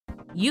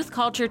Youth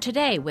Culture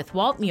Today with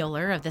Walt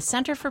Mueller of the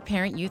Center for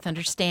Parent-Youth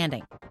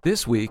Understanding.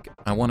 This week,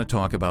 I want to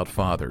talk about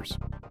fathers.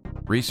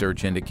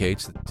 Research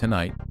indicates that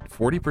tonight,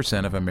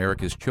 40% of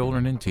America's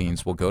children and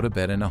teens will go to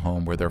bed in a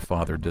home where their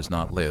father does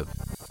not live.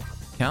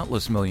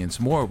 Countless millions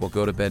more will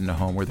go to bed in a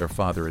home where their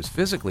father is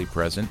physically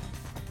present,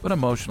 but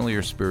emotionally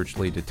or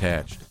spiritually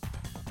detached.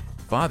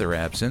 Father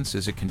absence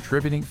is a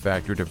contributing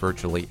factor to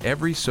virtually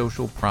every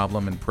social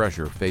problem and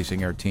pressure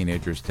facing our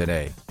teenagers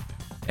today.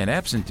 An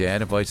absent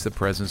dad invites the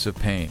presence of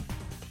pain.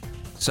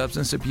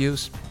 Substance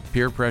abuse,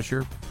 peer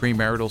pressure,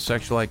 premarital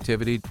sexual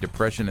activity,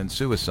 depression, and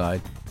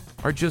suicide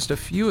are just a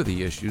few of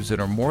the issues that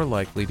are more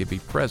likely to be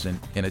present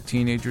in a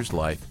teenager's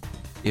life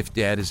if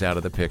dad is out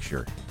of the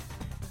picture.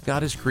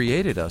 God has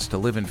created us to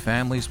live in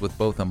families with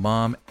both a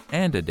mom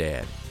and a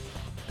dad.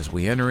 As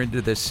we enter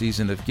into this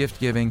season of gift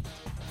giving,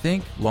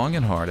 think long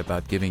and hard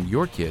about giving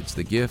your kids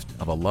the gift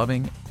of a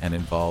loving and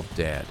involved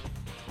dad.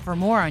 For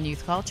more on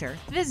youth culture,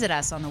 visit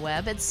us on the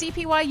web at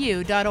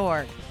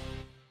cpyu.org.